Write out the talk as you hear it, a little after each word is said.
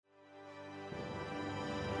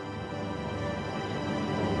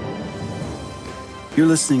You're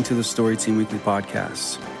listening to the Story Team Weekly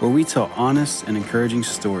Podcast, where we tell honest and encouraging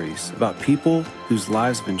stories about people whose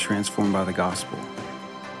lives have been transformed by the gospel.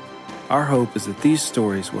 Our hope is that these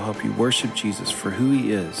stories will help you worship Jesus for who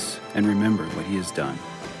he is and remember what he has done.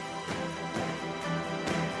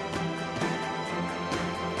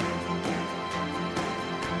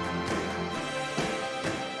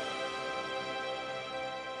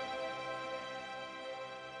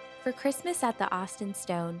 For Christmas at the Austin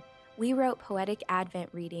Stone, we wrote poetic Advent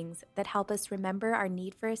readings that help us remember our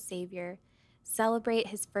need for a Savior, celebrate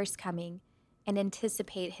his first coming, and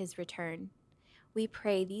anticipate his return. We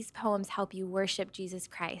pray these poems help you worship Jesus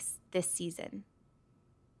Christ this season.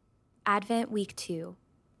 Advent Week 2,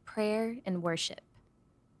 Prayer and Worship.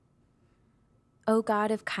 O God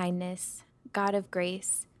of kindness, God of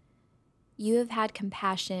grace, you have had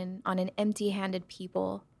compassion on an empty-handed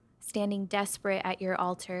people, standing desperate at your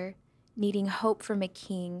altar, needing hope from a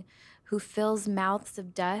king who fills mouths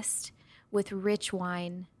of dust with rich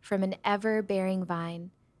wine from an ever-bearing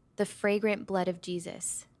vine, the fragrant blood of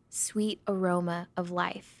Jesus, sweet aroma of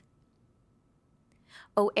life.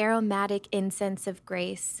 O aromatic incense of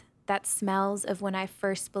grace that smells of when I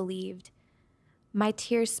first believed, my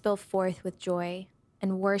tears spill forth with joy,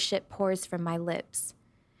 and worship pours from my lips,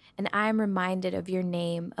 and I am reminded of your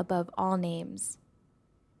name above all names.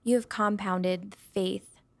 You have compounded the faith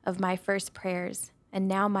of my first prayers, and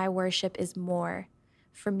now my worship is more,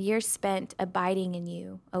 from years spent abiding in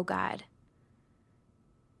you, O God.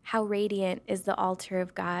 How radiant is the altar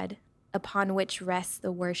of God, upon which rests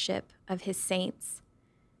the worship of his saints.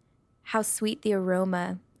 How sweet the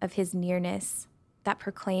aroma of his nearness, that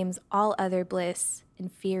proclaims all other bliss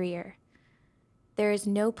inferior. There is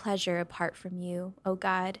no pleasure apart from you, O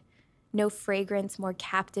God, no fragrance more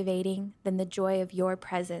captivating than the joy of your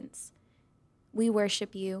presence. We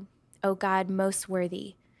worship you, O God, most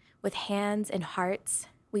worthy. With hands and hearts,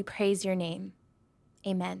 we praise your name.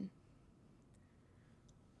 Amen.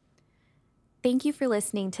 Thank you for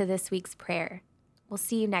listening to this week's prayer. We'll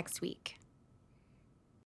see you next week.